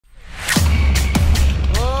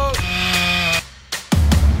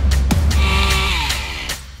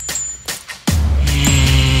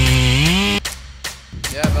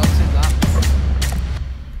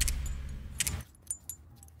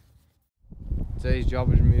Today's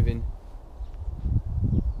job is removing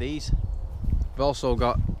these. We've also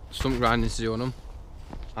got stump grinding to do on them,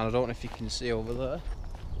 and I don't know if you can see over there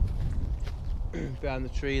behind the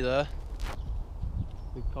tree there,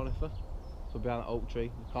 big conifer. So behind the oak tree,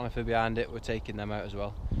 the conifer behind it, we're taking them out as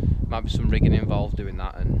well. Might be some rigging involved doing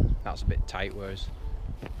that, and that's a bit tight, whereas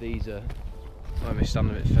these are, let me stand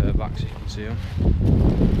a bit further back so you can see them.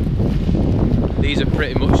 These are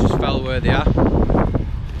pretty much just fell where they are.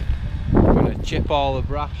 I'm going to chip all the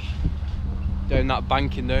brash down that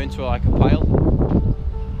banking there into like a pile,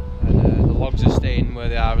 and the logs are staying where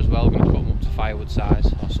they are as well. I'm going to cut them up to firewood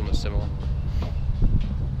size or something similar,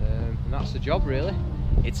 and that's the job really.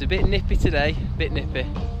 It's a bit nippy today,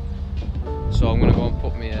 so I'm going to go and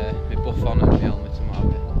put my buff on and my helmet and what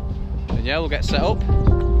have you, and yeah, we'll get set up.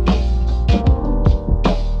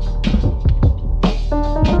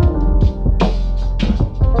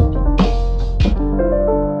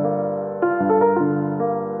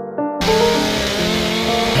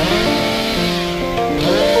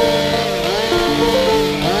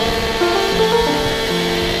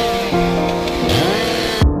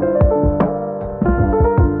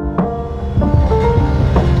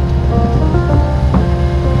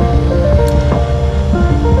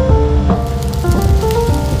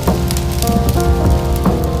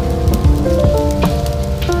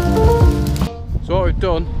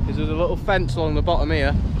 Done is there's a little fence along the bottom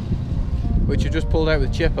here which I just pulled out with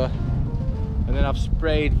a chipper, and then I've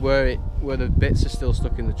sprayed where the bits are still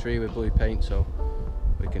stuck in the tree with blue paint, so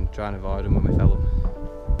we can try and avoid them when we fell them.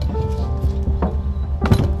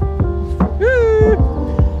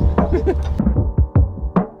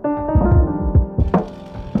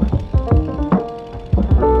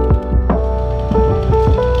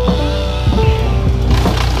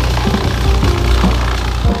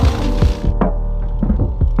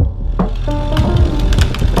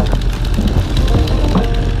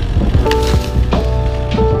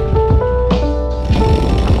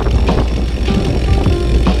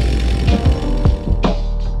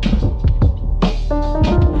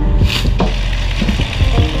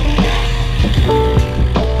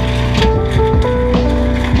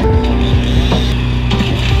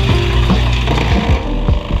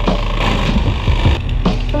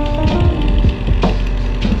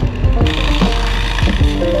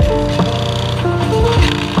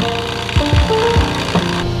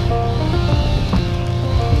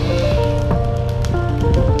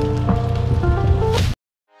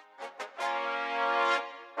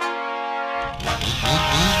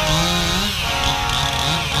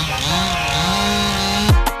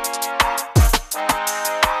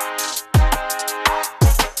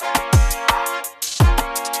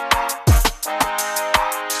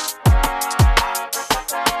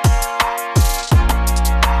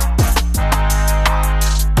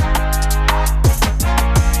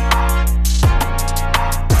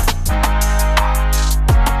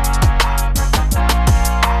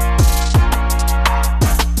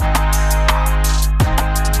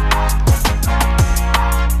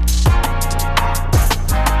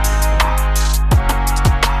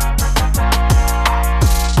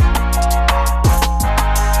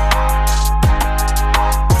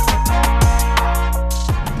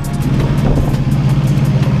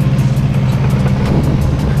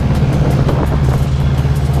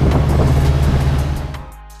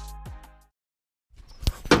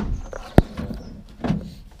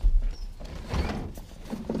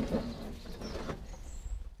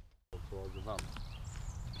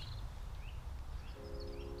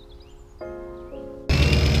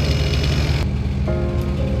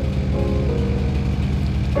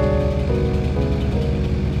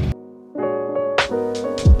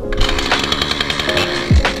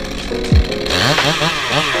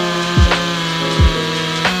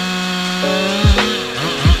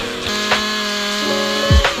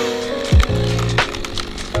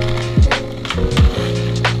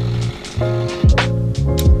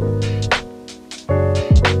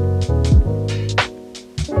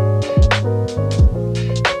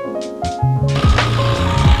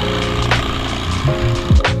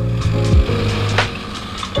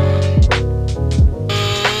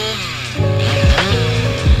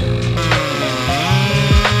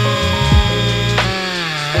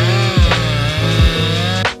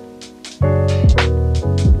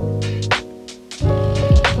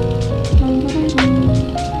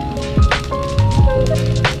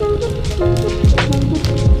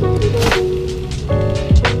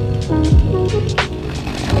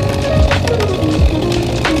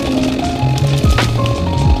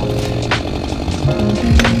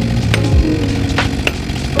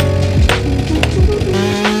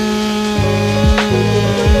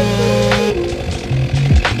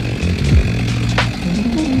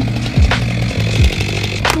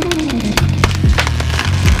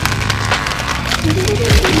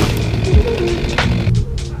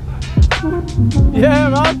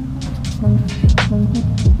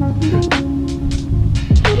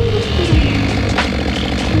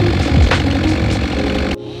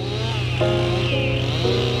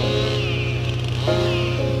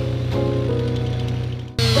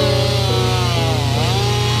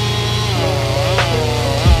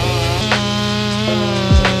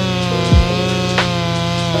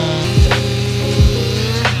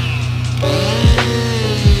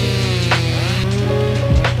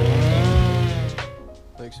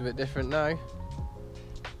 different now.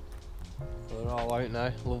 Well, they're all out now.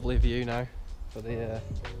 Lovely view now for the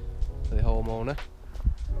homeowner.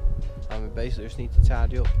 And we basically just need to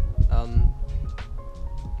tidy up and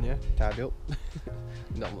yeah, tidy up.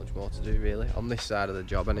 Not much more to do really on this side of the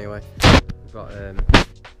job anyway. We've got the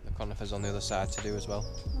conifers on the other side to do as well.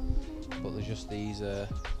 But there's just these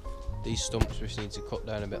stumps we just need to cut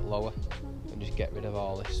down a bit lower and just get rid of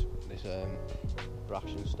all this brash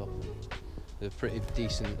and stuff. There's a pretty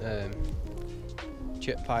decent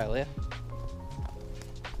chip pile here.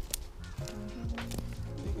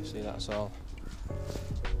 You can see that's all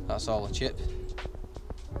the chip.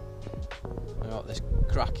 We've got this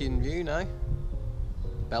cracking view now.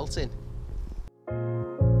 Belting.